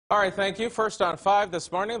All right, thank you. First on 5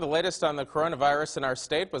 this morning, the latest on the coronavirus in our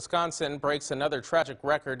state. Wisconsin breaks another tragic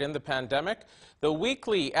record in the pandemic. The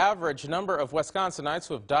weekly average number of Wisconsinites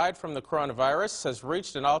who have died from the coronavirus has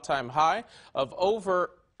reached an all-time high of over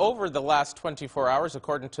the last 24 hours,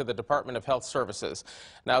 according to the Department of Health Services.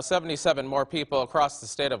 Now, 77 more people across the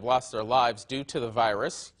state have lost their lives due to the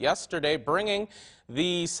virus yesterday, bringing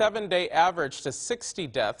the 7-day average to 60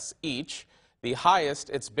 deaths each, the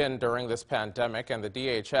highest it's been during this pandemic. And the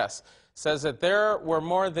DHS says that there were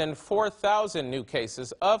more than 4,000 new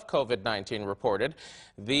cases of COVID-19 reported.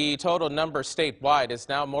 The total number statewide is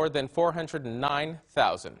now more than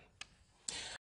 409,000.